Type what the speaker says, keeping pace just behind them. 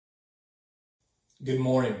Good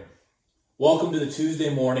morning. Welcome to the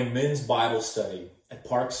Tuesday morning men's Bible study at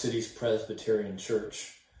Park Cities Presbyterian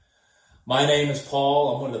Church. My name is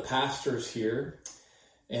Paul. I'm one of the pastors here.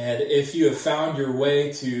 And if you have found your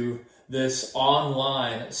way to this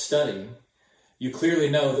online study, you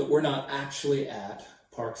clearly know that we're not actually at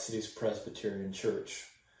Park Cities Presbyterian Church.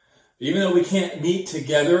 Even though we can't meet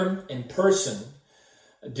together in person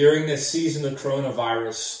during this season of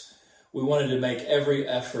coronavirus, we wanted to make every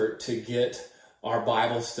effort to get our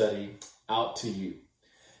Bible study out to you.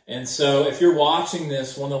 And so if you're watching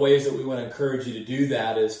this, one of the ways that we want to encourage you to do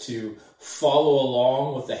that is to follow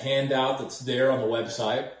along with the handout that's there on the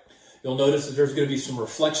website. You'll notice that there's going to be some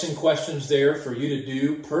reflection questions there for you to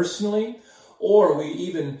do personally, or we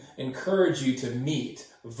even encourage you to meet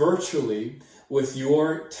virtually with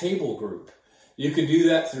your table group. You can do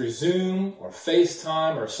that through Zoom or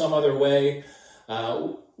FaceTime or some other way.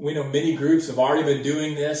 We know many groups have already been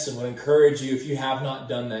doing this and would encourage you, if you have not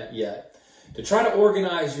done that yet, to try to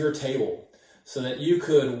organize your table so that you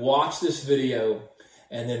could watch this video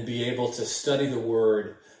and then be able to study the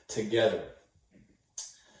Word together.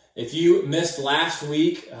 If you missed last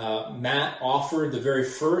week, Matt offered the very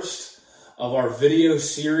first of our video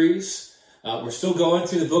series. We're still going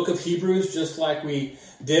through the book of Hebrews just like we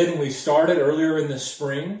did when we started earlier in the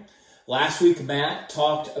spring. Last week, Matt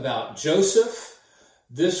talked about Joseph.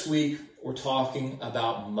 This week, we're talking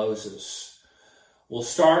about Moses. We'll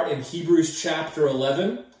start in Hebrews chapter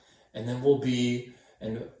 11, and then we'll be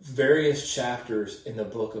in various chapters in the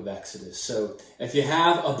book of Exodus. So if you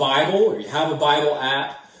have a Bible or you have a Bible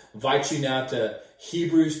app, I invite you now to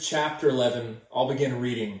Hebrews chapter 11. I'll begin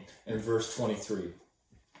reading in verse 23.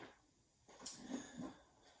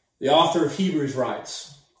 The author of Hebrews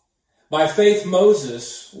writes, "By faith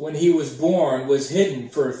Moses, when he was born, was hidden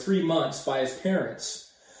for 3 months by his parents,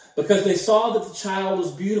 because they saw that the child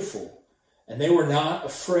was beautiful, and they were not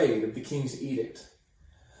afraid of the king's edict.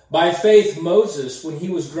 By faith Moses, when he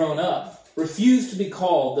was grown up, refused to be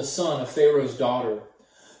called the son of Pharaoh's daughter,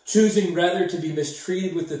 choosing rather to be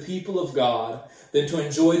mistreated with the people of God than to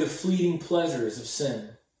enjoy the fleeting pleasures of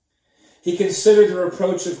sin. He considered the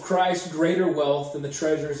reproach of Christ greater wealth than the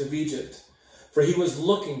treasures of Egypt, for he was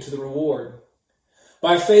looking to the reward.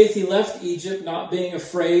 By faith he left Egypt, not being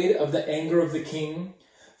afraid of the anger of the king,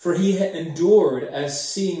 for he had endured as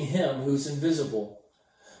seeing him who's invisible.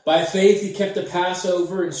 By faith he kept the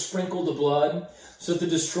Passover and sprinkled the blood, so that the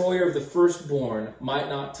destroyer of the firstborn might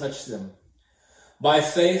not touch them. By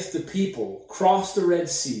faith the people crossed the Red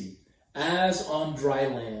Sea as on dry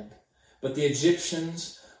land, but the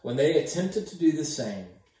Egyptians, when they attempted to do the same,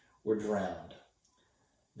 were drowned."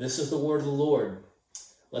 This is the word of the Lord.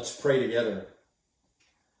 Let's pray together.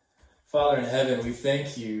 Father in heaven, we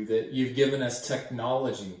thank you that you've given us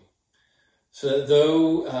technology so that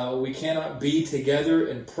though we cannot be together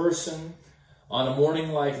in person on a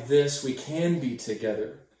morning like this, we can be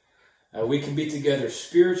together. We can be together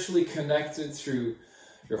spiritually connected through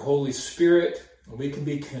your Holy Spirit, and we can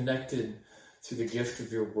be connected through the gift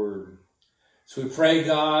of your word. So we pray,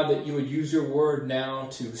 God, that you would use your word now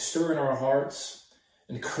to stir in our hearts,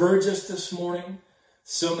 encourage us this morning.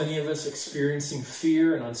 So many of us experiencing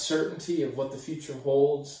fear and uncertainty of what the future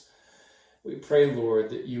holds. We pray, Lord,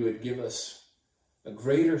 that you would give us a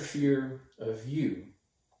greater fear of you,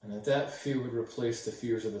 and that that fear would replace the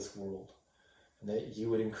fears of this world, and that you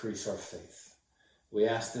would increase our faith. We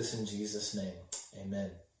ask this in Jesus' name.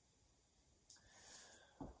 Amen.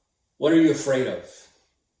 What are you afraid of?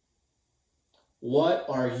 What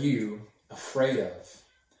are you afraid of?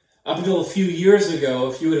 Up until a few years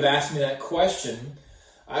ago, if you would have asked me that question,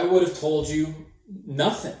 I would have told you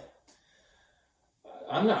nothing.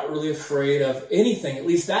 I'm not really afraid of anything. At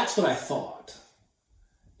least that's what I thought.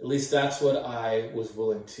 At least that's what I was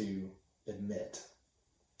willing to admit.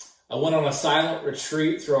 I went on a silent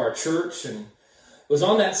retreat through our church, and it was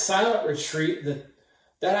on that silent retreat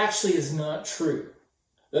that actually is not true.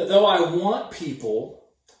 That though I want people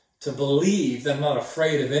to believe that I'm not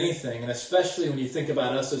afraid of anything, and especially when you think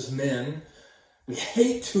about us as men, we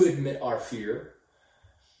hate to admit our fear.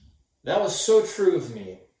 That was so true of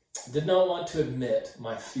me. I did not want to admit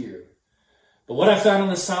my fear. But what I found on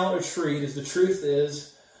the silent retreat is the truth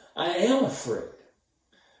is, I am afraid.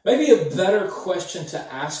 Maybe a better question to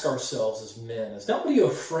ask ourselves as men is not what are you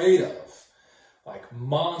afraid of? Like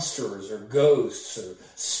monsters or ghosts or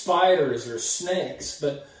spiders or snakes.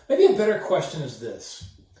 But maybe a better question is this.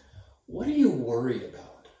 What do you worry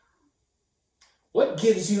about? What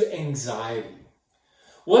gives you anxiety?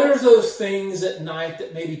 What are those things at night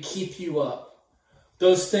that maybe keep you up?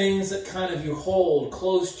 Those things that kind of you hold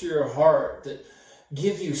close to your heart, that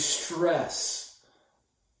give you stress?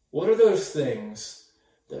 What are those things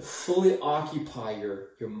that fully occupy your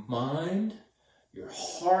mind, your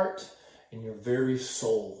heart, and your very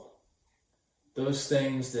soul? Those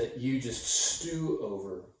things that you just stew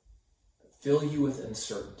over, fill you with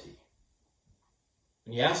uncertainty.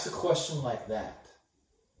 When you ask a question like that,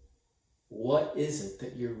 what is it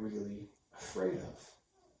that you're really afraid of?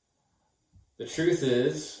 The truth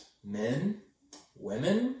is, men,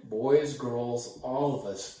 women, boys, girls, all of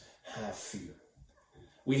us have fear.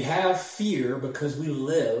 We have fear because we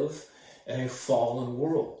live in a fallen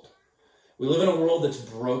world. We live in a world that's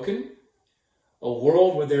broken, a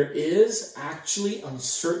world where there is actually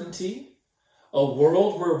uncertainty, a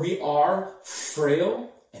world where we are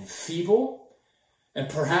frail and feeble, and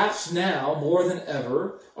perhaps now, more than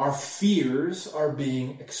ever, our fears are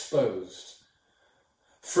being exposed.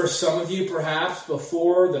 For some of you, perhaps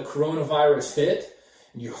before the coronavirus hit,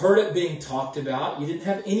 and you heard it being talked about, you didn't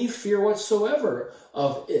have any fear whatsoever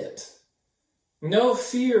of it. No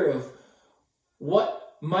fear of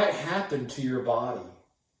what might happen to your body.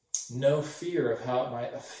 No fear of how it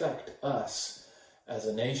might affect us as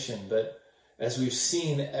a nation. But as we've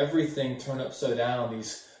seen everything turn upside down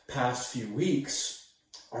these past few weeks,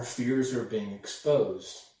 our fears are being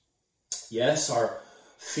exposed. Yes, our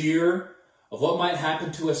fear of what might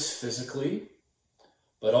happen to us physically,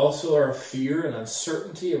 but also our fear and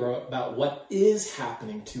uncertainty about what is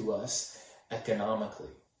happening to us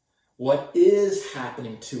economically, what is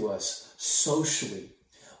happening to us socially,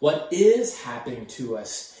 what is happening to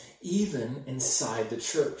us even inside the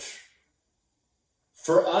church.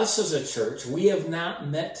 For us as a church, we have not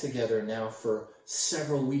met together now for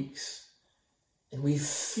several weeks, and we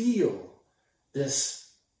feel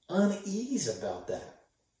this unease about that.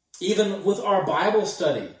 Even with our Bible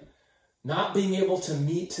study, not being able to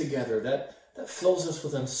meet together, that fills us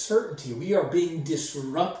with uncertainty. We are being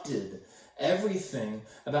disrupted. Everything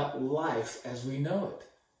about life as we know it.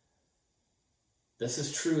 This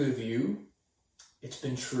is true of you. It's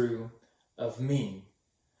been true of me.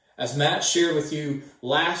 As Matt shared with you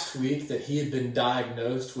last week that he had been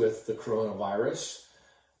diagnosed with the coronavirus,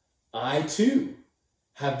 I too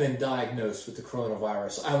have been diagnosed with the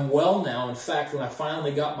coronavirus. I'm well now. In fact, when I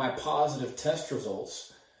finally got my positive test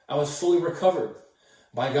results, I was fully recovered.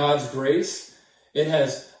 By God's grace, it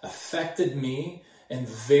has affected me in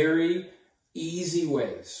very easy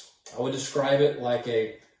ways. I would describe it like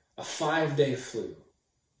a 5-day flu.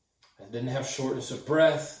 I didn't have shortness of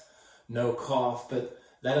breath, no cough, but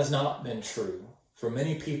that has not been true for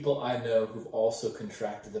many people I know who've also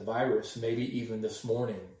contracted the virus, maybe even this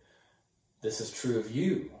morning. This is true of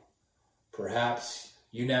you. Perhaps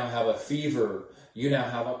you now have a fever. You now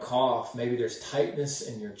have a cough. Maybe there's tightness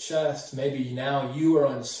in your chest. Maybe now you are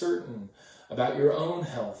uncertain about your own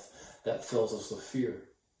health. That fills us with fear.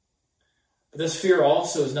 But this fear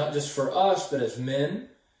also is not just for us, but as men,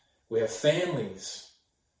 we have families.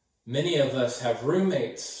 Many of us have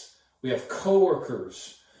roommates. We have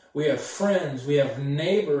coworkers. We have friends. We have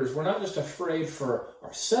neighbors. We're not just afraid for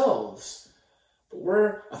ourselves, but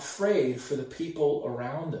we're afraid for the people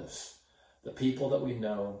around us, the people that we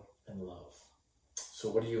know and love. So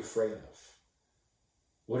what are you afraid of?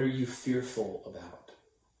 What are you fearful about?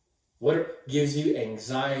 What gives you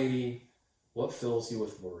anxiety? What fills you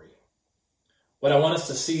with worry? What I want us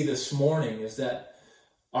to see this morning is that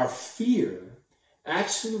our fear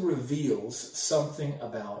actually reveals something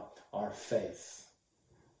about our faith.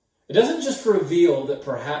 It doesn't just reveal that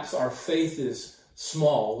perhaps our faith is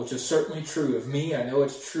small, which is certainly true of me. I know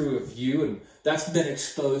it's true of you, and that's been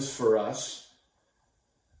exposed for us.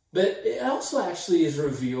 But it also actually is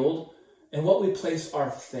revealed in what we place our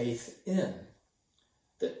faith in.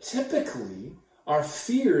 That typically our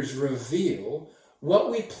fears reveal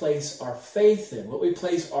what we place our faith in, what we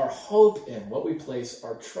place our hope in, what we place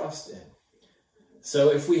our trust in.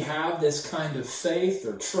 So if we have this kind of faith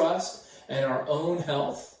or trust in our own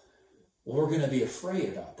health, well, we're going to be afraid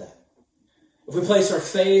about that. If we place our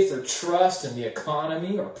faith or trust in the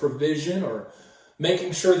economy or provision or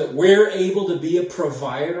making sure that we're able to be a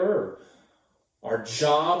provider or our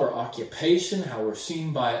job or occupation, how we're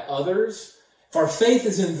seen by others, if our faith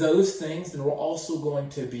is in those things, then we're also going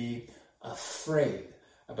to be afraid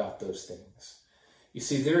about those things. You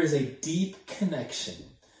see, there is a deep connection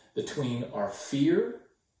between our fear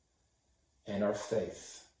and our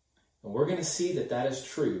faith. And we're going to see that that is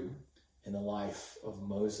true in the life of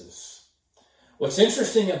Moses. What's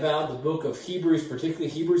interesting about the book of Hebrews, particularly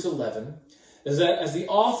Hebrews 11, is that as the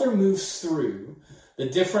author moves through the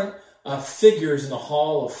different figures in the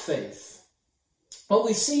hall of faith, what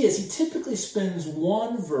we see is he typically spends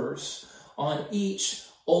one verse on each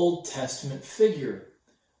Old Testament figure.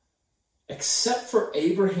 except for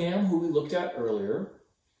Abraham, who we looked at earlier,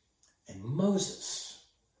 and Moses.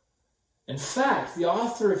 In fact, the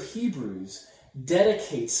author of Hebrews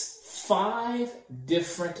dedicates 5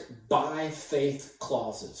 different by faith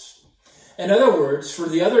clauses. In other words, for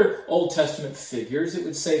the other Old Testament figures, it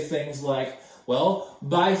would say things like, well,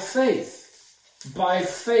 by faith, by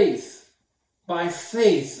faith, by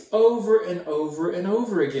faith, over and over and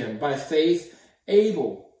over again. By faith,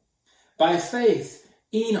 Abel. By faith,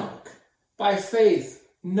 Enoch. By faith,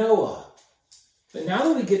 Noah. But now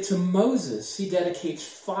that we get to Moses, he dedicates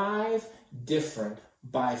 5 different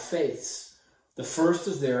by faiths. The first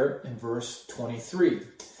is there in verse 23.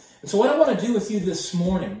 And so what I want to do with you this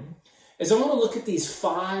morning is I want to look at these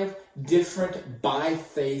 5 different by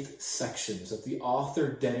faith sections that the author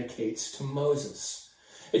dedicates to Moses.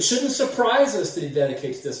 It shouldn't surprise us that he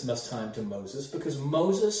dedicates this much time to Moses, because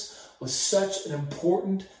Moses was such an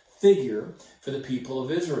important figure for the people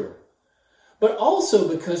of Israel. But also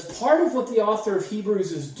because part of what the author of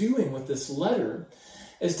Hebrews is doing with this letter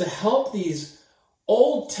is to help these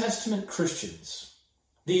Old Testament Christians,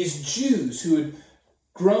 these Jews who had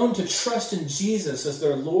grown to trust in Jesus as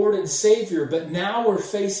their Lord and Savior, but now were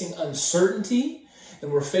facing uncertainty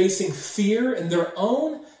and were facing fear in their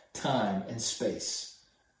own time and space.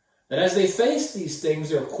 That as they faced these things,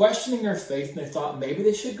 they were questioning their faith, and they thought maybe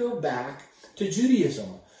they should go back to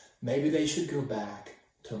Judaism. Maybe they should go back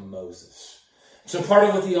to Moses. So part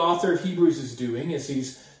of what the author of Hebrews is doing is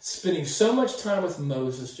he's spending so much time with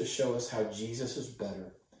Moses to show us how Jesus is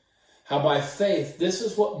better. How by faith, this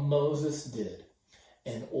is what Moses did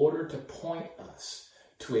in order to point us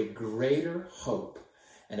to a greater hope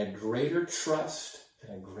and a greater trust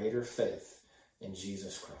and a greater faith in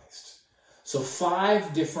Jesus Christ. So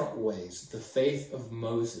 5 different ways the faith of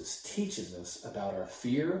Moses teaches us about our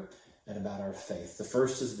fear and about our faith. The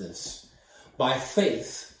first is this: by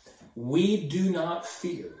faith, we do not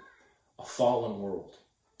fear a fallen world.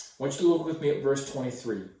 I want you to look with me at verse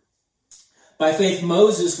 23. By faith,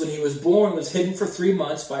 Moses, when he was born, was hidden for 3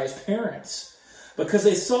 months by his parents, because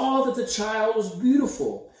they saw that the child was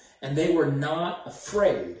beautiful, and they were not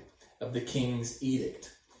afraid of the king's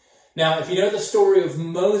edict. Now, if you know the story of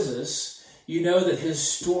Moses, you know that his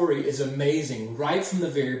story is amazing right from the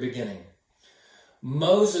very beginning.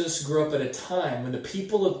 Moses grew up at a time when the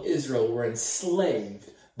people of Israel were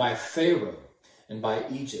enslaved by Pharaoh and by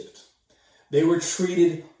Egypt. They were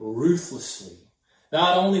treated ruthlessly.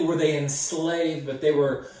 Not only were they enslaved, but they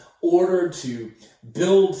were ordered to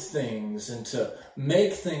build things and to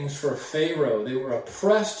make things for Pharaoh. They were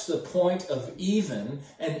oppressed to the point of even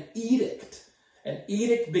an edict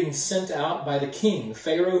being sent out by the king,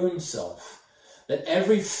 Pharaoh himself, that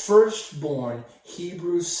every firstborn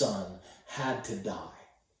Hebrew son had to die.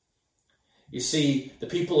 You see, the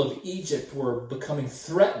people of Egypt were becoming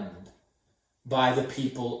threatened by the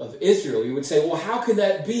people of Israel. You would say, well, how could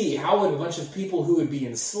that be? How would a bunch of people who would be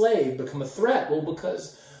enslaved become a threat? Well,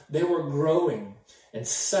 because they were growing in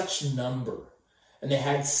such number and they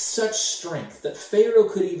had such strength that Pharaoh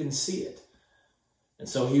could even see it. And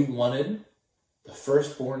so he wanted the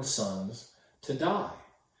firstborn sons to die.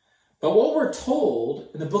 But what we're told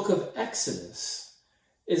in the book of Exodus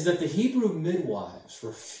is that the Hebrew midwives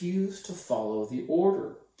refused to follow the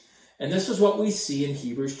order. And this is what we see in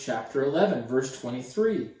Hebrews chapter 11, verse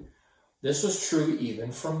 23. This was true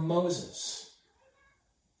even from Moses.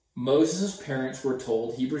 Moses' parents were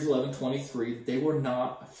told, Hebrews 11:23, that they were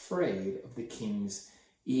not afraid of the king's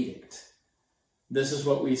edict. This is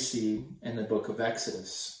what we see in the book of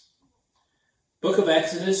Exodus. Book of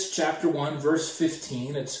Exodus, chapter 1, verse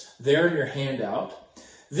 15. It's there in your handout.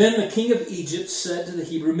 Then the king of Egypt said to the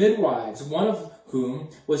Hebrew midwives, one of whom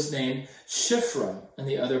was named Shiphrah and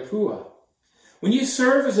the other Puah, when you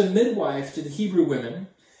serve as a midwife to the Hebrew women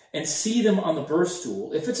and see them on the birth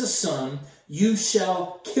stool, if it's a son, you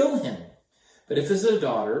shall kill him. But if it's a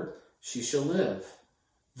daughter, she shall live.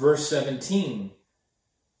 Verse 17,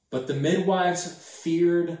 but the midwives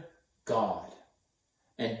feared God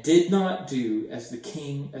and did not do as the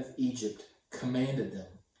king of Egypt commanded them,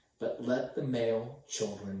 but let the male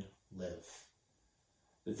children live.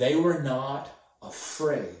 They were not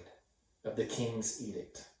afraid of the king's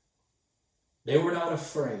edict. They were not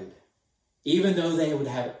afraid, even though they would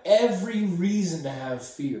have every reason to have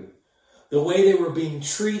fear. The way they were being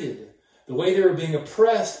treated, the way they were being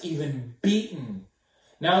oppressed, even beaten.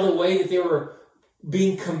 Now the way that they were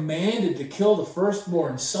being commanded to kill the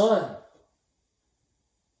firstborn son.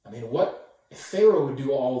 I mean, what if Pharaoh would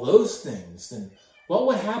do all those things? Then what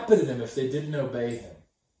would happen to them if they didn't obey him?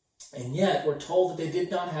 And yet, we're told that they did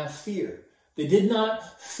not have fear. They did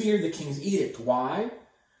not fear the king's edict. Why?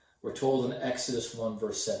 We're told in Exodus 1,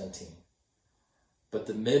 verse 17. but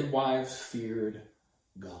the midwives feared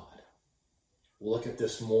God. We'll look at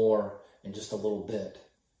this more in just a little bit.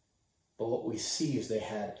 But what we see is they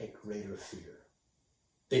had a greater fear.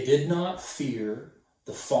 They did not fear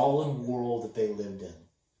the fallen world that they lived in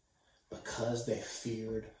because they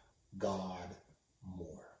feared God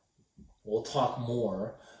more. We'll talk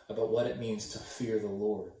more about what it means to fear the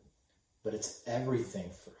Lord, but it's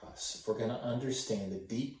everything for us if we're going to understand the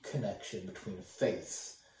deep connection between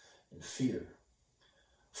faith and fear.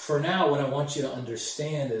 For now, what I want you to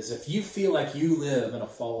understand is if you feel like you live in a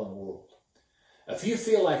fallen world, if you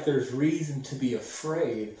feel like there's reason to be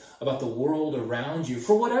afraid about the world around you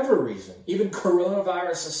for whatever reason, even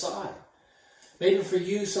coronavirus aside, maybe for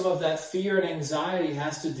you some of that fear and anxiety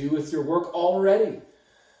has to do with your work already,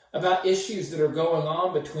 about issues that are going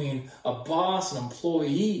on between a boss and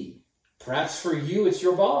employee. Perhaps for you it's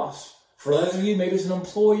your boss. For others of you maybe it's an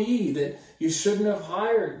employee that you shouldn't have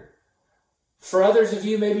hired. For others of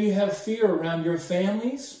you maybe you have fear around your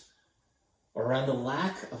families, or around the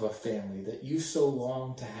lack of a family that you so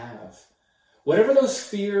long to have. Whatever those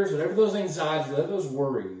fears, whatever those anxieties, whatever those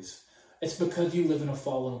worries, it's because you live in a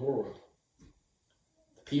fallen world.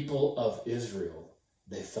 The people of Israel,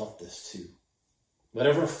 they felt this too.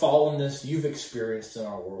 Whatever fallenness you've experienced in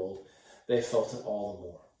our world, they felt it all the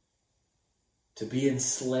more. To be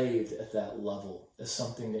enslaved at that level is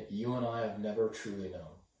something that you and I have never truly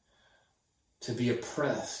known. To be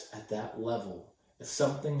oppressed at that level is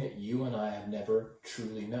something that you and I have never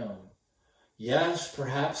truly known. Yes,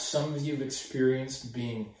 perhaps some of you have experienced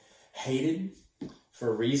being hated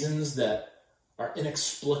for reasons that are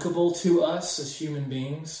inexplicable to us as human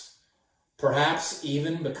beings. Perhaps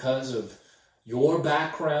even because of your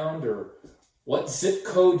background or what zip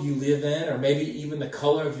code you live in, or maybe even the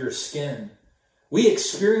color of your skin. We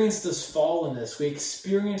experienced this fallenness. We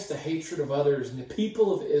experienced the hatred of others, and the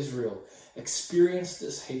people of Israel experienced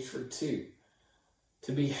this hatred too.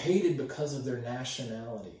 To be hated because of their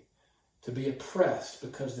nationality, to be oppressed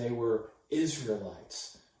because they were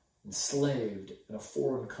Israelites, enslaved in a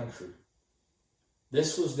foreign country.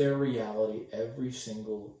 This was their reality every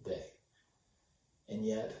single day. And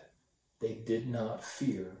yet, they did not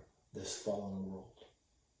fear this fallen world.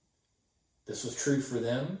 This was true for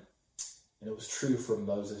them, and it was true for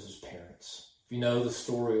Moses' parents. If you know the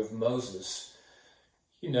story of Moses,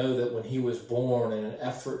 you know that when he was born, in an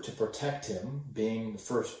effort to protect him, being the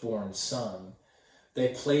firstborn son, they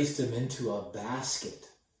placed him into a basket,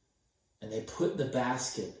 and they put the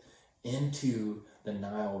basket into the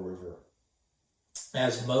Nile River.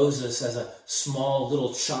 As Moses, as a small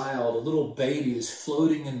little child, a little baby, is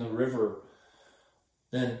floating in the river,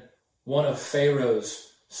 then one of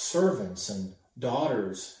Pharaoh's servants and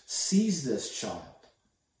daughters sees this child,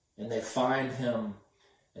 and they find him,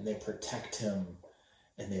 and they protect him,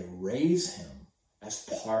 and they raise him as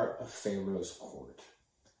part of Pharaoh's court.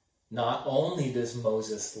 Not only does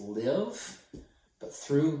Moses live, but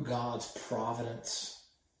through God's providence,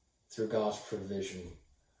 through God's provision,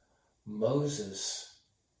 Moses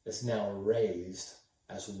is now raised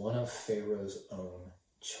as one of Pharaoh's own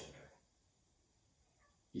children.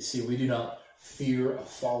 You see, we do not fear a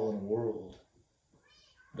fallen world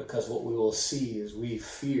because what we will see is we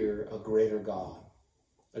fear a greater God,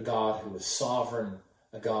 a God who is sovereign,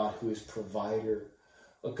 a God who is provider,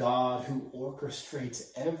 a God who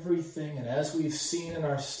orchestrates everything. And as we've seen in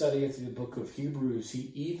our study of the book of Hebrews,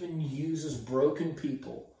 he even uses broken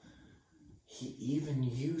people. He even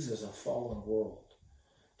uses a fallen world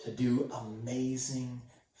to do amazing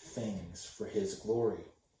things for his glory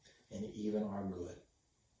and even our good.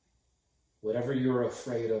 Whatever you're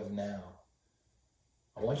afraid of now,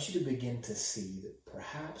 I want you to begin to see that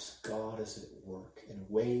perhaps God is at work in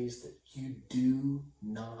ways that you do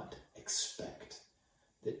not expect.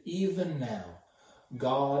 That even now,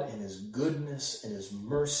 God in his goodness and his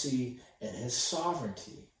mercy and his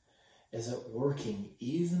sovereignty is at working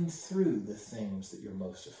even through the things that you're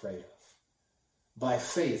most afraid of. By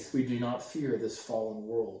faith, we do not fear this fallen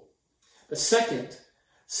world. But second,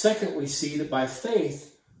 we see that by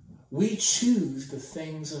faith, we choose the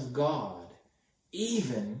things of God,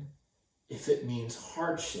 even if it means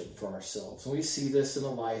hardship for ourselves. And we see this in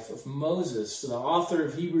the life of Moses. So the author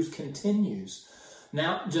of Hebrews continues,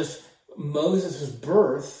 not just Moses'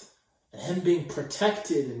 birth and him being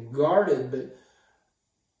protected and guarded, but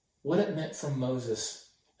what it meant for Moses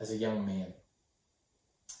as a young man.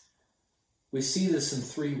 We see this in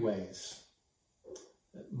three ways.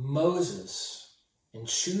 That Moses, in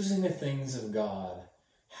choosing the things of God,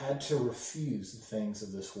 had to refuse the things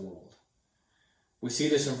of this world. We see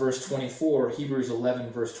this in verse 24, Hebrews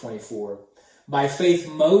 11, verse 24. By faith,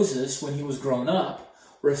 Moses, when he was grown up,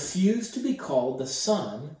 refused to be called the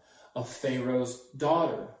son of Pharaoh's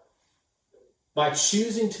daughter. By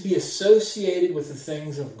choosing to be associated with the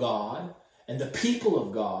things of God and the people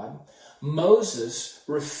of God, Moses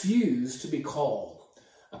refused to be called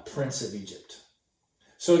a prince of Egypt.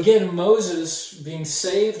 So again, Moses, being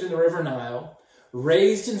saved in the River Nile,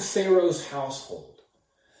 raised in Pharaoh's household,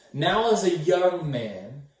 now as a young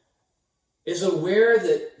man, is aware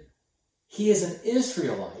that he is an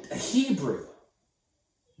Israelite, a Hebrew,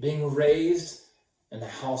 being raised in the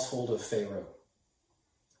household of Pharaoh.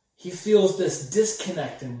 He feels this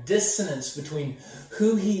disconnect and dissonance between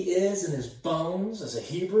who he is in his bones as a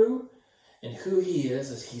Hebrew and who he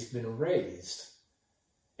is as he's been raised.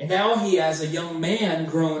 And now he, as a young man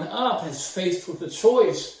grown up, is faced with a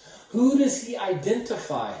choice. Who does he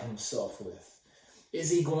identify himself with? Is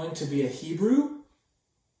he going to be a Hebrew?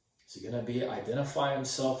 Is he going to identify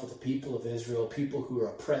himself with the people of Israel, people who are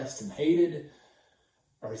oppressed and hated?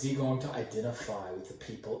 Or is he going to identify with the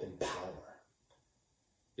people in power?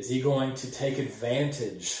 Is he going to take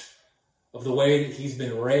advantage of the way that he's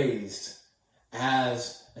been raised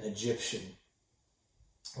as an Egyptian?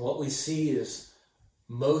 What we see is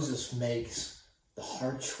Moses makes the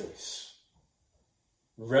hard choice.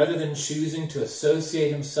 Rather than choosing to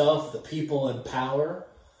associate himself with the people in power,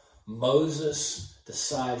 Moses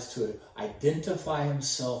decides to identify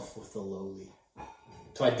himself with the lowly,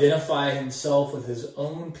 to identify himself with his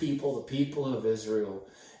own people, the people of Israel,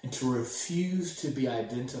 and to refuse to be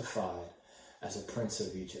identified as a prince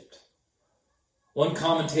of Egypt. One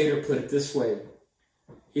commentator put it this way.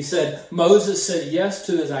 He said, Moses said yes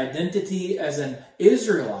to his identity as an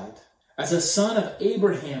Israelite, as a son of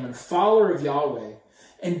Abraham and follower of Yahweh,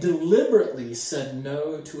 and deliberately said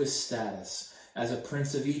no to his status as a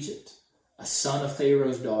prince of Egypt, a son of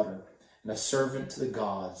Pharaoh's daughter, and a servant to the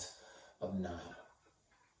gods of Nile.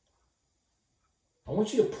 I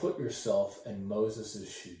want you to put yourself in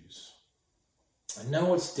Moses' shoes. I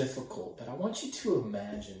know it's difficult, but I want you to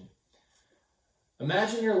imagine.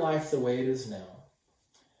 Imagine your life the way it is now.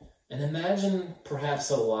 And imagine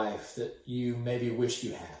perhaps a life that you maybe wish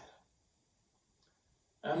you had.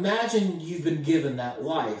 Imagine you've been given that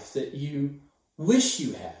life that you wish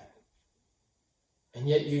you had. And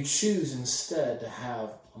yet you choose instead to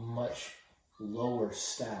have a much lower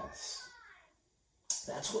status.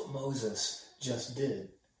 That's what Moses just did.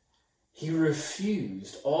 He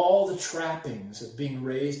refused all the trappings of being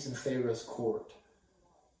raised in Pharaoh's court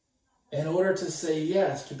in order to say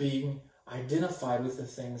yes to being identified with the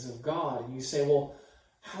things of God. And you say, well,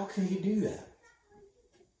 how can he do that?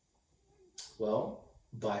 Well,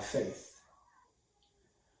 by faith.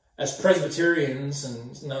 As Presbyterians,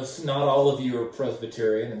 and no, not all of you are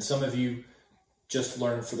Presbyterian, and some of you just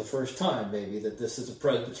learned for the first time maybe that this is a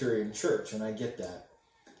Presbyterian church, and I get that.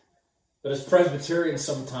 But as Presbyterians,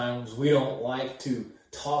 sometimes we don't like to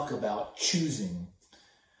talk about choosing.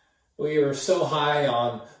 We are so high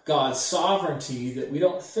on God's sovereignty that we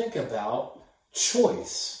don't think about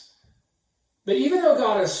choice. But even though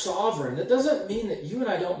God is sovereign, it doesn't mean that you and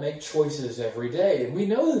I don't make choices every day. And we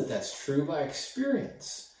know that that's true by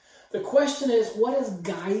experience. The question is, what is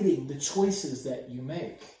guiding the choices that you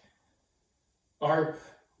make? Are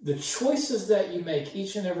the choices that you make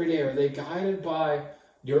each and every day, are they guided by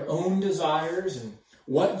your own desires and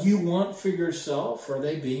what you want for yourself? Or are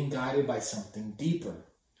they being guided by something deeper?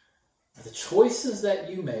 The choices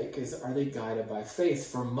that you make, are they guided by faith?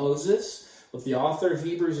 For Moses, what the author of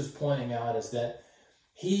Hebrews is pointing out is that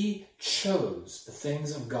he chose the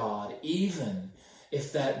things of God, even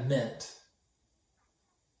if that meant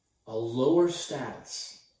a lower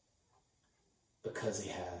status, because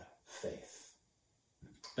he had faith.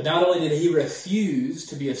 But not only did he refuse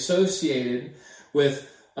to be associated with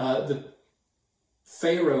the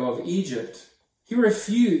Pharaoh of Egypt, he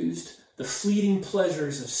refused the fleeting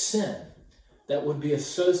pleasures of sin that would be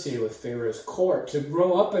associated with Pharaoh's court. To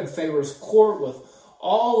grow up in Pharaoh's court with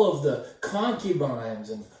all of the concubines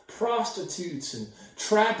and prostitutes and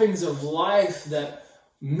trappings of life, that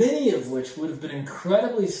many of which would have been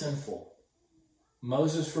incredibly sinful.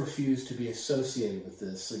 Moses refused to be associated with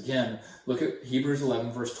this. Again, look at Hebrews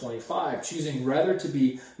 11, verse 25. Choosing rather to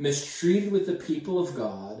be mistreated with the people of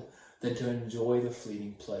God than to enjoy the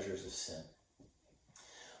fleeting pleasures of sin.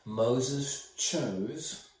 Moses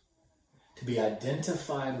chose to be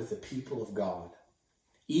identified with the people of God,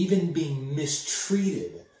 even being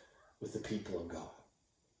mistreated with the people of God,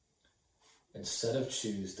 instead of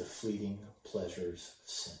choose the fleeting pleasures of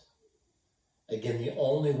sin. Again, the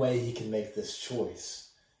only way he can make this choice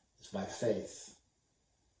is by faith.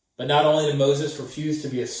 But not only did Moses refuse to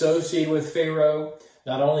be associated with Pharaoh,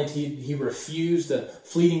 Not only did he refuse the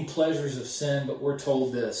fleeting pleasures of sin, but we're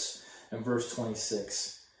told this in verse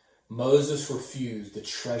 26. Moses refused the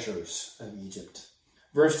treasures of Egypt.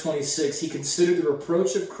 Verse 26, he considered the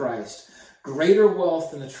reproach of Christ greater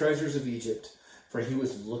wealth than the treasures of Egypt, for he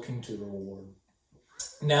was looking to the reward.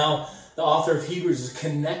 Now, the author of Hebrews is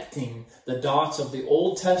connecting the dots of the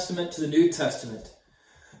Old Testament to the New Testament,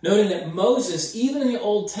 noting that Moses, even in the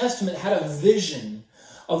Old Testament, had a vision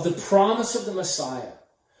of the promise of the Messiah,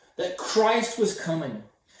 that Christ was coming.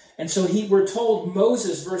 And so we're told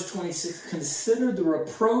Moses, verse 26, considered the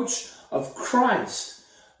reproach of Christ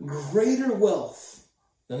greater wealth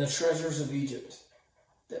than the treasures of Egypt.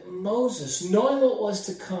 That Moses, knowing what was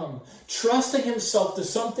to come, trusting himself to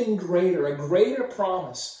something greater, a greater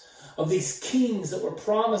promise of these kings that were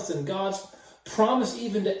promised in God's promise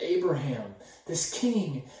even to Abraham. This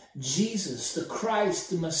king, Jesus, the Christ,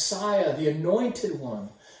 the Messiah, the anointed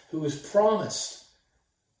one who was promised.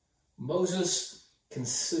 Moses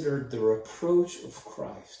considered the reproach of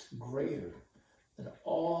Christ greater than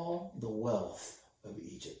all the wealth of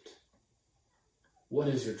Egypt. What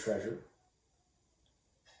is your treasure?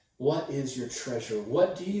 What is your treasure?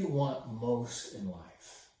 What do you want most in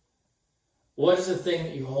life? What is the thing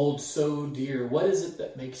that you hold so dear? What is it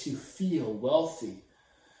that makes you feel wealthy?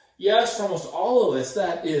 Yes, for almost all of us,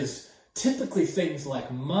 that is typically things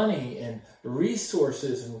like money and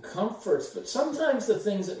resources and comforts. But sometimes the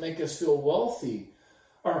things that make us feel wealthy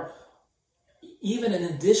are even in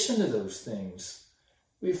addition to those things.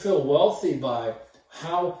 We feel wealthy by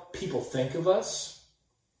how people think of us,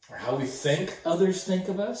 or how we think others think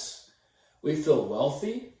of us. We feel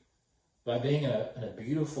wealthy by being in a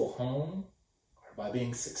beautiful home, or by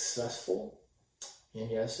being successful.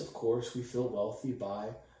 And yes, of course, we feel wealthy by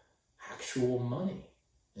actual money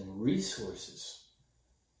and resources.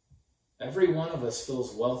 Every one of us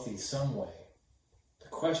feels wealthy some way. The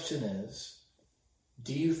question is,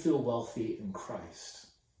 do you feel wealthy in Christ?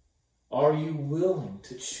 Are you willing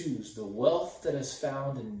to choose the wealth that is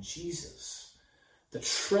found in Jesus, the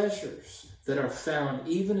treasures that are found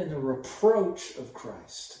even in the reproach of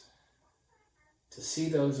Christ, to see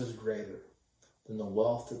those as greater than the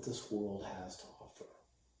wealth that this world has to offer?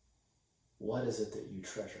 What is it that you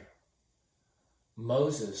treasure?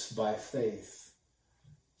 Moses, by faith,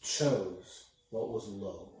 chose what was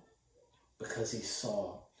low because he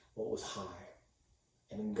saw what was high,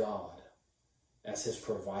 and God as his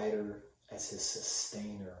provider, as his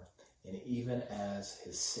sustainer, and even as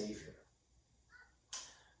his Savior.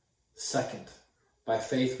 Second, by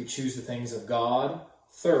faith we choose the things of God.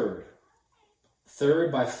 Third,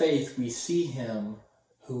 by faith we see him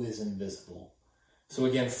who is invisible. So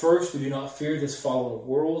again, first, we do not fear this fallen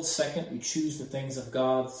world. Second, we choose the things of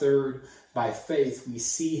God. Third, by faith we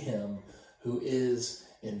see him who is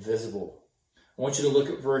invisible. I want you to look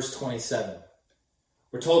at verse 27.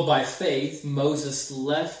 We're told by faith Moses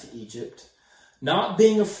left Egypt, not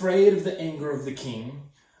being afraid of the anger of the king,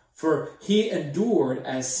 for he endured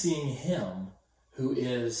as seeing him who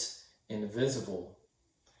is invisible.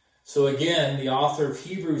 So again, the author of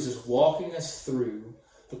Hebrews is walking us through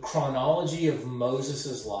the chronology of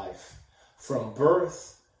Moses' life, from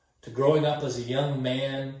birth to growing up as a young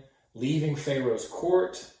man, leaving Pharaoh's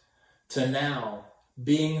court, to now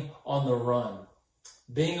being on the run.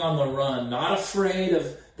 Being on the run, not afraid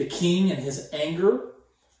of the king and his anger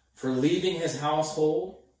for leaving his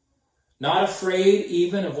household, not afraid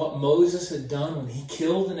even of what Moses had done when he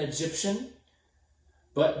killed an Egyptian,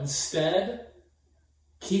 but instead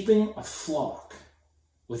keeping a flock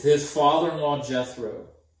with his father-in-law Jethro,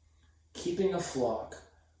 keeping a flock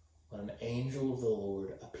when an angel of the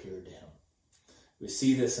Lord appeared to him. We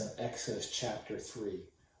see this in Exodus chapter 3,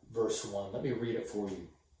 verse 1. Let me read it for you.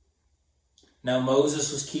 Now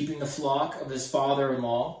Moses was keeping the flock of his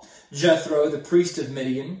father-in-law, Jethro, the priest of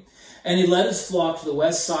Midian, and he led his flock to the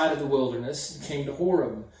west side of the wilderness and came to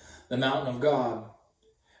Horeb, the mountain of God.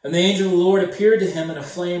 And the angel of the Lord appeared to him in a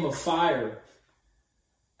flame of fire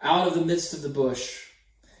out of the midst of the bush.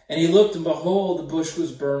 And he looked, and behold, the bush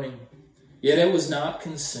was burning, yet it was not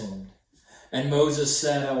consumed. And Moses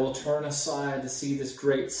said, I will turn aside to see this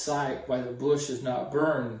great sight, why the bush is not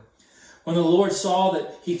burned. When the Lord saw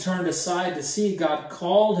that he turned aside to see, God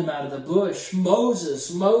called him out of the bush,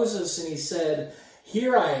 Moses, Moses, and he said,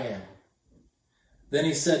 Here I am. Then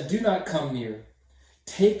he said, Do not come near.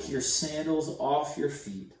 Take your sandals off your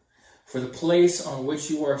feet, for the place on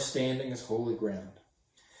which you are standing is holy ground.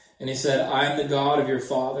 And he said, I am the God of your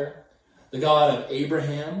father, the God of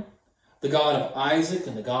Abraham, the God of Isaac,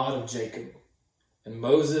 and the God of Jacob. And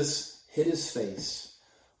Moses hid his face,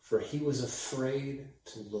 for he was afraid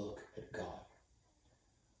to look at God.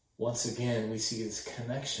 Once again, we see this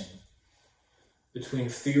connection between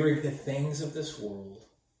fearing the things of this world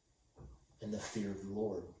and the fear of the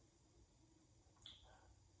Lord.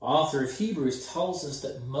 Author of Hebrews tells us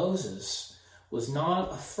that Moses was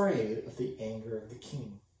not afraid of the anger of the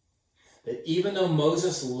king. That even though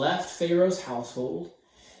Moses left Pharaoh's household,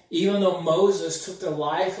 even though Moses took the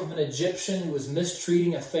life of an Egyptian who was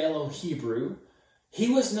mistreating a fellow Hebrew,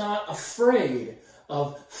 he was not afraid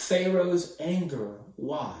of Pharaoh's anger.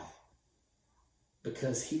 Why?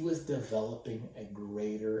 Because he was developing a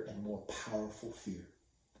greater and more powerful fear.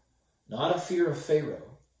 Not a fear of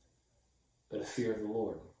Pharaoh, but a fear of the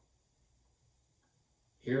Lord.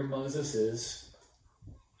 Here Moses is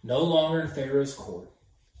no longer in Pharaoh's court,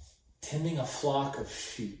 tending a flock of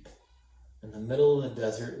sheep in the middle of the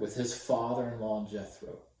desert with his father-in-law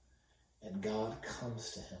Jethro. And God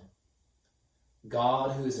comes to him.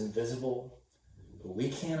 God, who is invisible, who we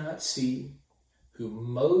cannot see, who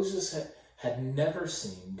Moses had never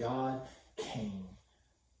seen. God came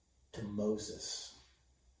to Moses,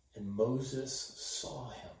 and Moses saw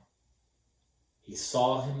him. He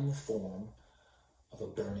saw him in the form of a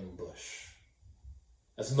burning bush.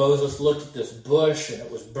 As Moses looked at this bush and it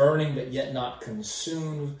was burning but yet not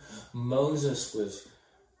consumed, Moses was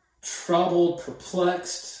troubled,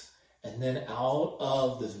 perplexed, and then out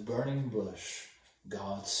of this burning bush,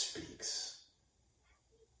 God speaks.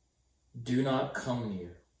 Do not come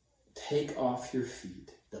near. Take off your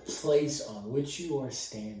feet. The place on which you are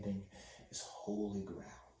standing is holy ground.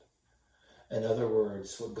 In other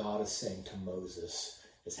words, what God is saying to Moses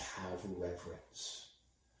is have reverence.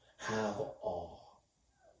 Have awe.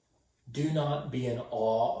 Do not be in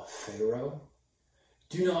awe of Pharaoh.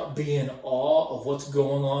 Do not be in awe of what's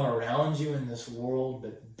going on around you in this world,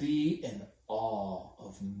 but be in awe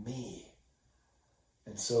of me.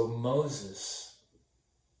 And so Moses,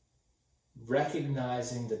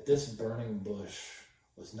 recognizing that this burning bush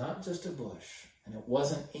was not just a bush, and it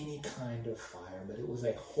wasn't any kind of fire, but it was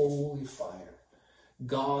a holy fire.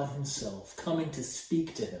 God himself coming to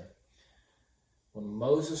speak to him. When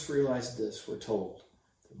Moses realized this, we're told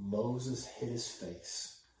that Moses hid his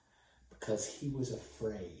face because he was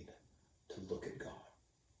afraid to look at God.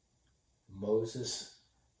 Moses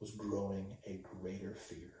was growing a greater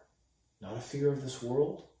fear. Not a fear of this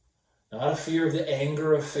world, not a fear of the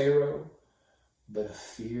anger of Pharaoh, but a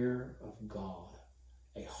fear of God,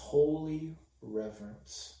 a holy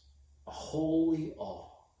reverence, a holy awe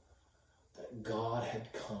that God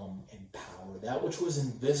had come in power. That which was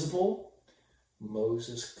invisible,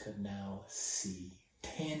 Moses could now see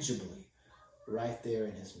tangibly right there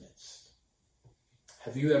in his midst.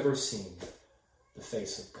 Have you ever seen the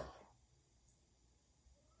face of God?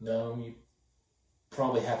 No, you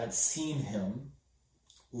probably haven't seen him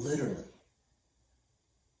literally.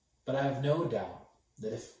 But I have no doubt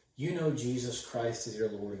that if you know Jesus Christ as your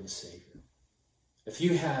Lord and Savior, if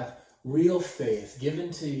you have real faith given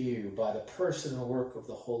to you by the person and work of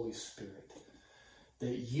the Holy Spirit,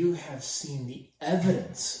 that you have seen the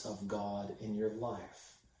evidence of God in your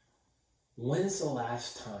life. When is the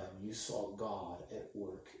last time you saw God at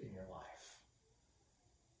work in your life?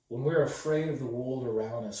 When we're afraid of the world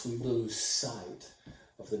around us, we lose sight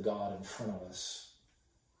of the God in front of us.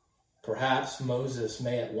 Perhaps Moses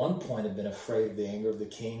may at one point have been afraid of the anger of the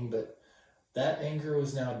king, but that anger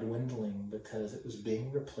was now dwindling because it was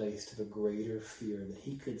being replaced with a greater fear that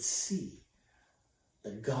he could see the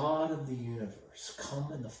God of the universe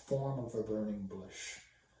come in the form of a burning bush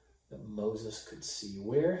that Moses could see.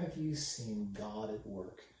 Where have you seen God at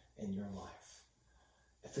work in your life?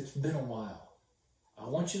 If it's been a while, I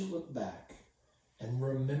want you to look back and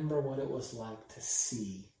remember what it was like to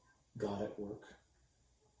see God at work.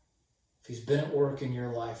 If he's been at work in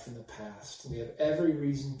your life in the past, we have every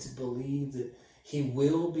reason to believe that he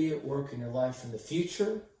will be at work in your life in the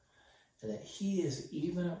future, and that he is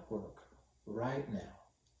even at work right now,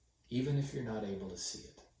 even if you're not able to see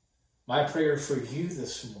it. My prayer for you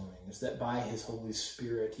this morning is that by his Holy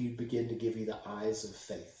Spirit, he'd begin to give you the eyes of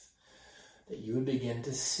faith, that you would begin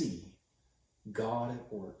to see God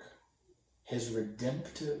at work, his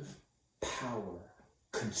redemptive power,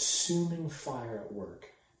 consuming fire at work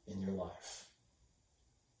in your life.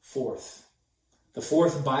 The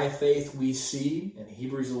fourth by faith we see in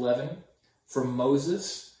Hebrews 11 from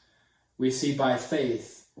Moses, we see by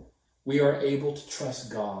faith we are able to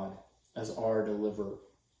trust God as our deliverer.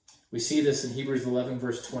 We see this in Hebrews 11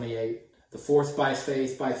 verse 28. The fourth by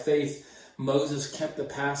faith Moses kept the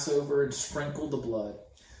Passover and sprinkled the blood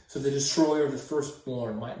so the destroyer of the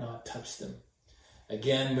firstborn might not touch them.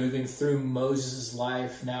 Again, moving through Moses'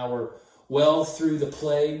 life, now we're well through the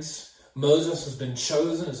plagues. Moses has been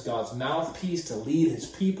chosen as God's mouthpiece to lead his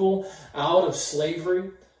people out of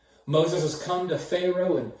slavery. Moses has come to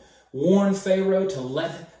Pharaoh and warned Pharaoh to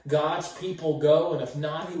let God's people go, and if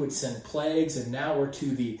not, he would send plagues, and now we're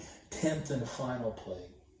to the 10th and final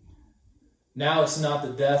plague. Now it's not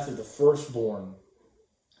the death of the firstborn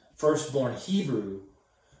Hebrew,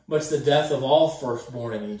 but it's the death of all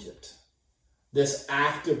firstborn in Egypt. This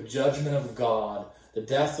act of judgment of God, the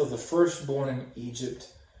death of the firstborn in Egypt,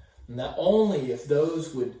 and that only if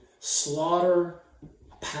those would slaughter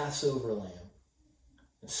a Passover lamb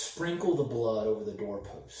and sprinkle the blood over the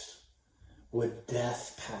doorpost would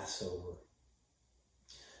death pass over.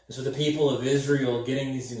 And so the people of Israel,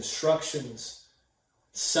 getting these instructions,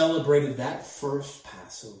 celebrated that first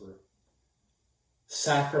Passover,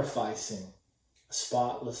 sacrificing a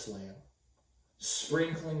spotless lamb,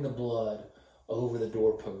 sprinkling the blood over the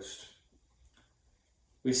doorpost.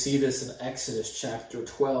 We see this in Exodus chapter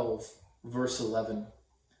 12, verse 11. It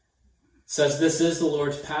says, "This is the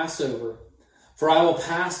Lord's Passover. For I will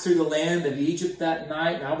pass through the land of Egypt that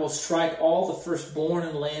night, and I will strike all the firstborn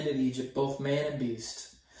in the land of Egypt, both man and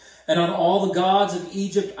beast. And on all the gods of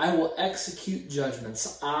Egypt I will execute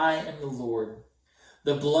judgments. I am the Lord.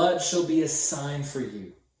 The blood shall be a sign for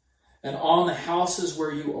you, and on the houses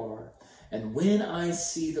where you are. And when I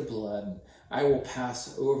see the blood, I will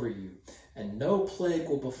pass over you, and no plague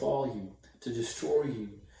will befall you to destroy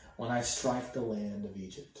you when I strike the land of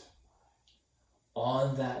Egypt."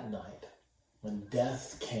 On that night, when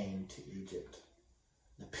death came to Egypt,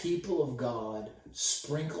 the people of God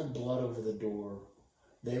sprinkled blood over the door.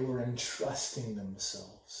 They were entrusting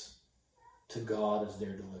themselves to God as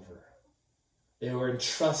their deliverer. They were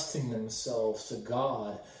entrusting themselves to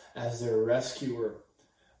God as their rescuer.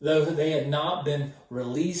 Though they had not been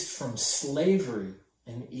released from slavery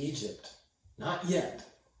in Egypt, not yet,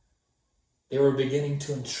 they were beginning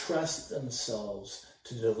to entrust themselves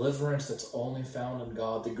to deliverance that's only found in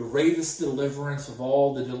God, the greatest deliverance of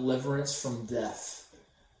all, the deliverance from death.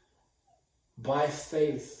 By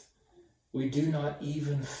faith, we do not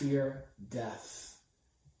even fear death,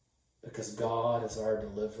 because God, as our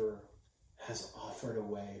deliverer, has offered a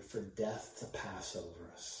way for death to pass over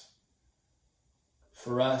us.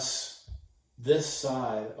 For us, this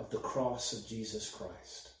side of the cross of Jesus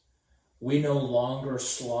Christ, we no longer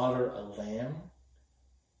slaughter a lamb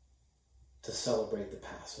to celebrate the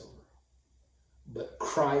Passover. But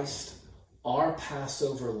Christ, our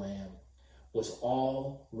Passover lamb, was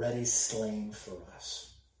already slain for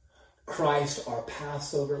us. Christ, our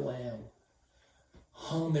Passover lamb,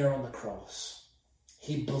 hung there on the cross.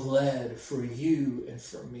 He bled for you and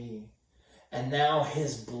for me. And now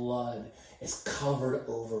his blood is covered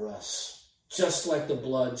over us, just like the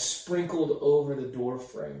blood sprinkled over the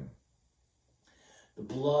doorframe. The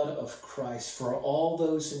blood of Christ, for all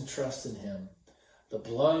those who trust in him, the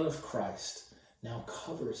blood of Christ now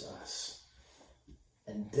covers us.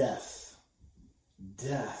 And death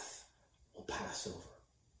will pass over.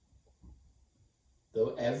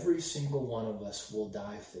 Though every single one of us will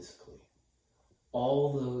die physically,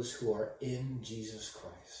 all those who are in Jesus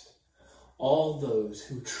Christ, all those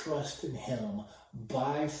who trust in him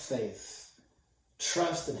by faith,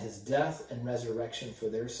 trust in his death and resurrection for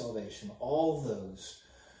their salvation, all those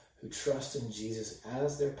who trust in Jesus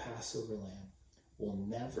as their Passover lamb will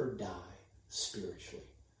never die spiritually,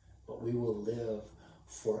 but we will live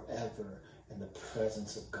forever in the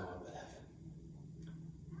presence of God in heaven.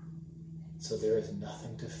 So there is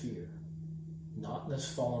nothing to fear, not in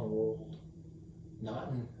this fallen world, not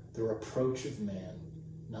in the reproach of man,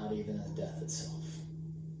 not even in death itself.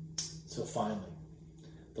 So finally,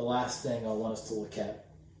 the last thing I want us to look at.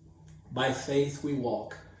 By faith we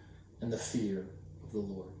walk in the fear of the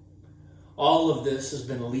Lord. All of this has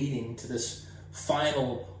been leading to this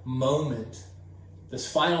final moment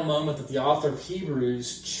that the author of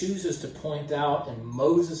Hebrews chooses to point out in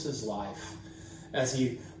Moses' life as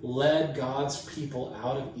he led God's people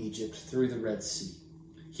out of Egypt through the Red Sea.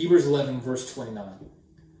 Hebrews 11, verse 29.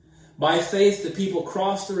 By faith the people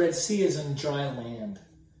crossed the Red Sea as in dry land.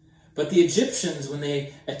 But the Egyptians, when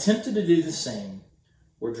they attempted to do the same,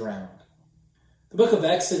 were drowned. The book of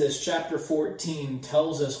Exodus, chapter 14,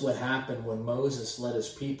 tells us what happened when Moses led his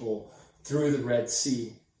people through the Red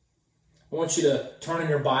Sea. I want you to turn in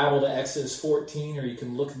your Bible to Exodus 14, or you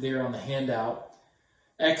can look there on the handout.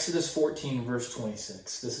 Exodus 14, verse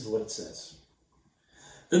 26. This is what it says.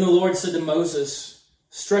 Then the Lord said to Moses,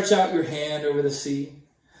 "Stretch out your hand over the sea,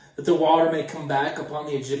 that the water may come back upon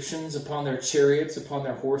the Egyptians, upon their chariots, upon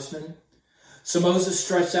their horsemen." So Moses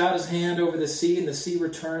stretched out his hand over the sea, and the sea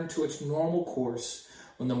returned to its normal course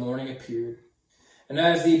when the morning appeared. And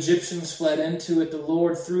as the Egyptians fled into it, the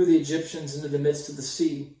Lord threw the Egyptians into the midst of the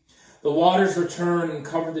sea. The waters returned and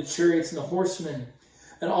covered the chariots and the horsemen,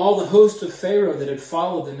 and all the host of Pharaoh that had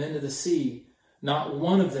followed them into the sea. Not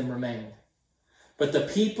one of them remained. But the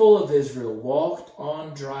people of Israel walked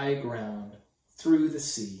on dry ground through the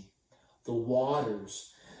sea, the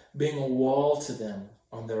waters being a wall to them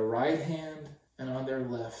on their right hand and on their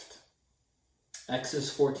left.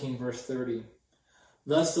 Exodus 14, verse 30.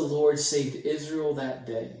 Thus the Lord saved Israel that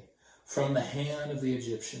day from the hand of the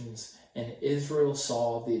Egyptians, and Israel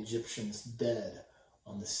saw the Egyptians dead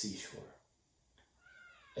on the seashore.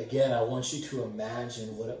 Again, I want you to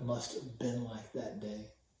imagine what it must have been like that day.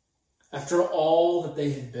 After all that they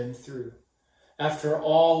had been through, after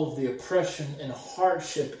all of the oppression and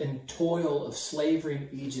hardship and toil of slavery in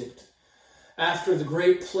Egypt, after the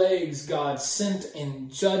great plagues God sent in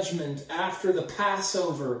judgment, after the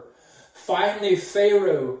Passover, finally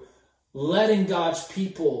Pharaoh letting God's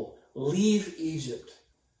people leave Egypt,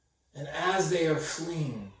 and as they are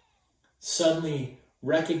fleeing, suddenly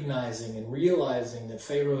recognizing and realizing that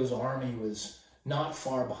Pharaoh's army was not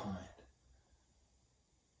far behind,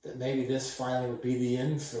 that maybe this finally would be the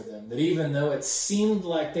end for them, that even though it seemed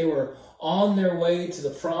like they were on their way to the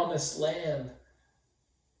promised land,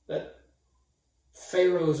 that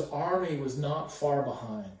Pharaoh's army was not far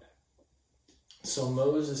behind. So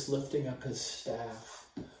Moses, lifting up his staff,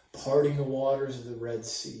 parting the waters of the Red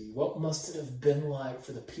Sea, what must it have been like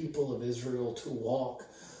for the people of Israel to walk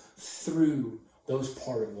through those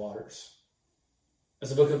parted waters? As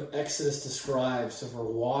the book of Exodus describes, for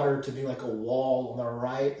water to be like a wall on their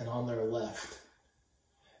right and on their left.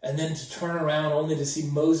 And then to turn around only to see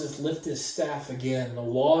Moses lift his staff again. The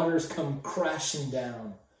waters come crashing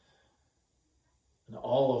down. And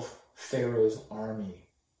all of Pharaoh's army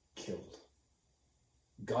killed.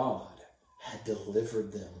 God had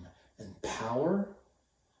delivered them in power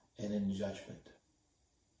and in judgment.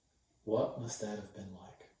 What must that have been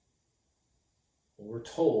like? Well, we're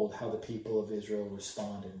told how the people of Israel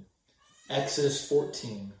responded. Exodus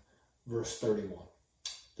 14, verse 31.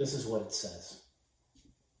 This is what it says.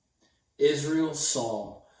 Israel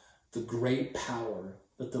saw the great power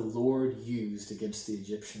that the Lord used against the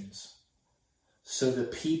Egyptians. So the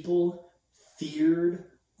people feared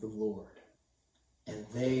the Lord, and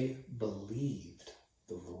they believed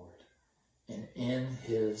the Lord, and in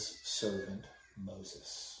his servant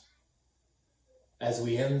Moses. As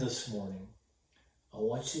we end this morning, I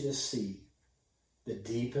want you to see the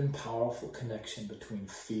deep and powerful connection between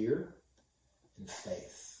fear and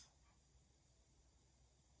faith.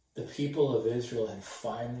 The people of Israel had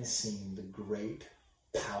finally seen the great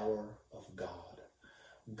power of God,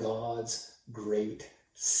 God's great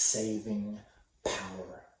saving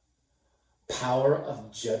power. Power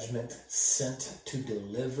of judgment sent to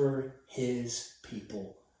deliver his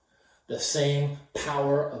people. The same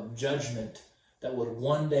power of judgment that would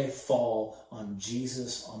one day fall on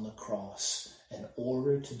Jesus on the cross in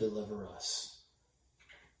order to deliver us.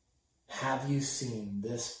 Have you seen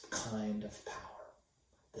this kind of power?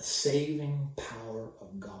 The saving power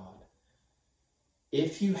of God.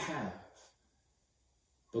 If you have,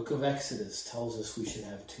 Book of Exodus tells us we should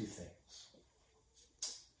have two things.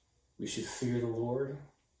 We should fear the Lord,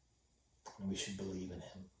 and we should believe in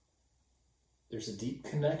him. There's a deep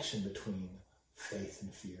connection between faith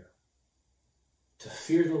and fear. To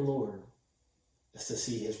fear the Lord is to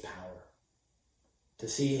see his power. To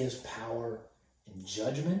see his power in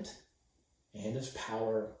judgment and his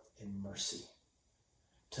power in mercy.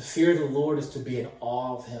 To fear the Lord is to be in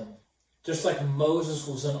awe of him. Just like Moses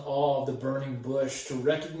was in awe of the burning bush, to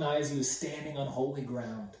recognize he was standing on holy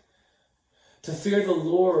ground. To fear the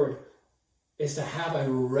Lord is to have a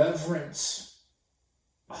reverence,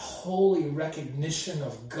 a holy recognition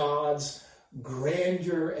of God's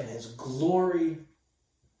grandeur and his glory.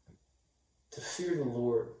 To fear the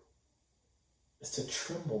Lord is to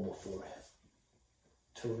tremble before him,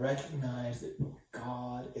 to recognize that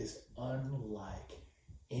God is unlike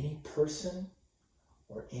any person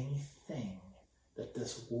or anything that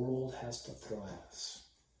this world has to throw at us.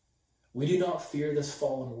 We do not fear this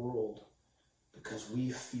fallen world because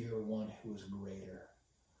we fear one who is greater.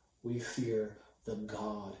 We fear the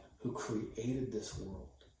God who created this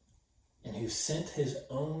world and who sent his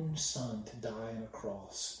own Son to die on a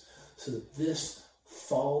cross so that this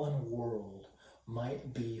fallen world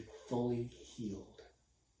might be fully healed.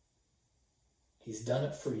 He's done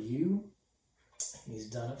it for you, and he's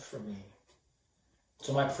done it for me.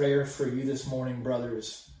 So my prayer for you this morning,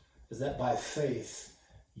 brothers, is that by faith,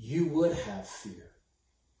 you would have fear.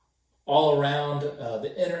 All around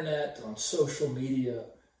the internet, on social media,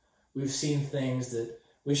 we've seen things that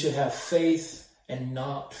we should have faith and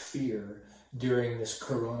not fear during this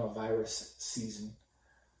coronavirus season.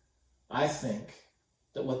 I think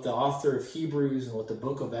that what the author of Hebrews and what the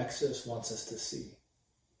book of Exodus wants us to see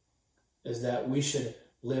is that we should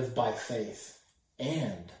live by faith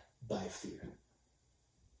and by fear.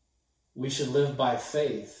 We should live by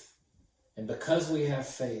faith, and because we have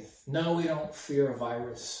faith, no, we don't fear a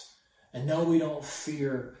virus, and no, we don't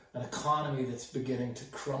fear an economy that's beginning to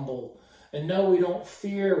crumble, and no, we don't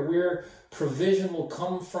fear where provision will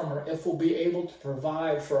come from or if we'll be able to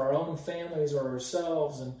provide for our own families or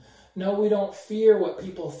ourselves, and no, we don't fear what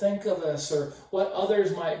people think of us or what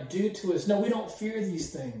others might do to us. No, we don't fear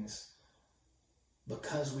these things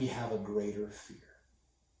because we have a greater fear.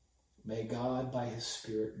 May God, by His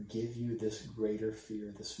Spirit, give you this greater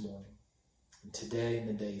fear this morning and today and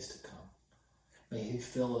the days to come. May He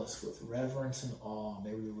fill us with reverence and awe.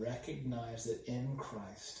 May we recognize that in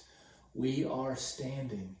Christ we are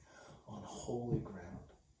standing on holy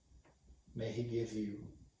ground. May He give you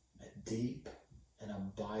a deep and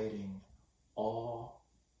abiding awe,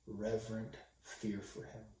 reverent fear for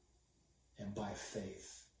Him. And by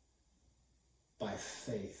faith,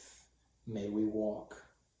 may we walk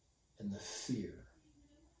in the fear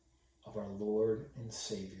of our Lord and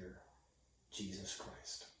Savior, Jesus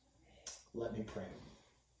Christ. Let me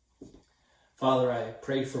pray. Father, I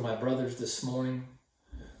pray for my brothers this morning.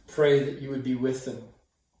 Pray that you would be with them.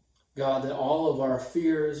 God, that all of our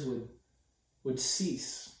fears would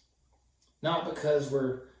cease. Not because we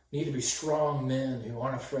need to be strong men who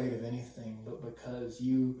aren't afraid of anything, but because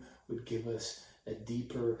you would give us a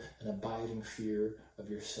deeper and abiding fear of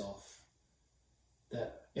yourself.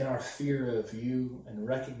 That in our fear of you and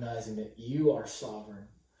recognizing that you are sovereign,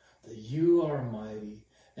 that you are mighty,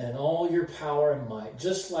 and in all your power and might,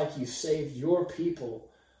 just like you saved your people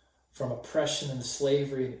from oppression and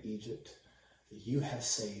slavery in Egypt, that you have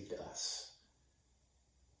saved us.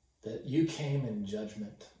 That you came in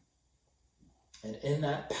judgment. And in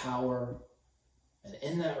that power and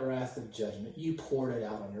in that wrath of judgment, you poured it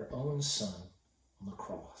out on your own Son on the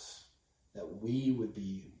cross, that we would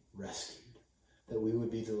be rescued, that we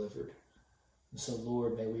would be delivered. And so,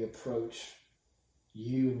 Lord, may we approach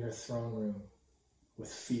you in your throne room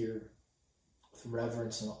with fear, with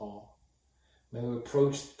reverence and awe. May we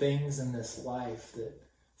approach things in this life that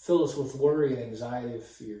fill us with worry and anxiety of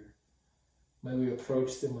fear. May we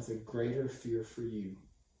approach them with a greater fear for you,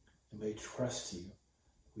 and may trust you.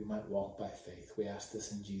 We might walk by faith. We ask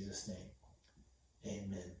this in Jesus' name.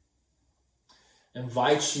 Amen. I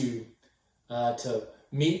invite you to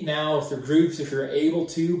meet now with your groups if you're able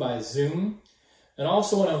to by Zoom. And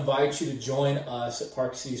also want to invite you to join us at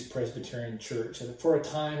Park Cities Presbyterian Church for a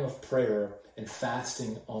time of prayer and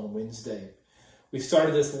fasting on Wednesday. We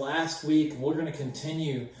started this last week, and we're going to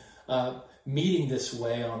continue meeting this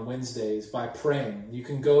way on Wednesdays by praying. You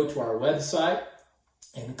can go to our website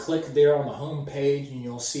and click there on the home page, and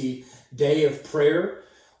you'll see Day of Prayer.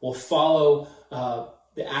 We'll follow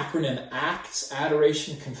the acronym ACTS,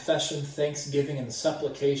 Adoration, Confession, Thanksgiving, and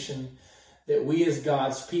Supplication, that we as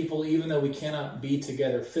God's people, even though we cannot be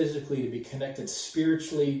together physically, to be connected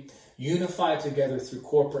spiritually, unified together through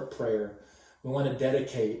corporate prayer, we want to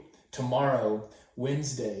dedicate tomorrow,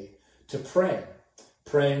 Wednesday, to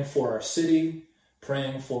praying for our city,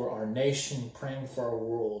 praying for our nation, praying for our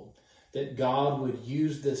world, that God would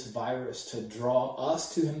use this virus to draw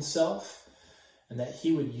us to Himself, and that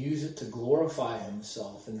He would use it to glorify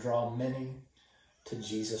Himself and draw many to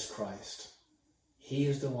Jesus Christ. He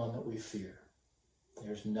is the one that we fear.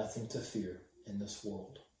 There's nothing to fear in this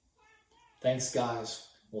world. Thanks, guys.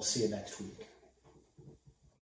 We'll see you next week.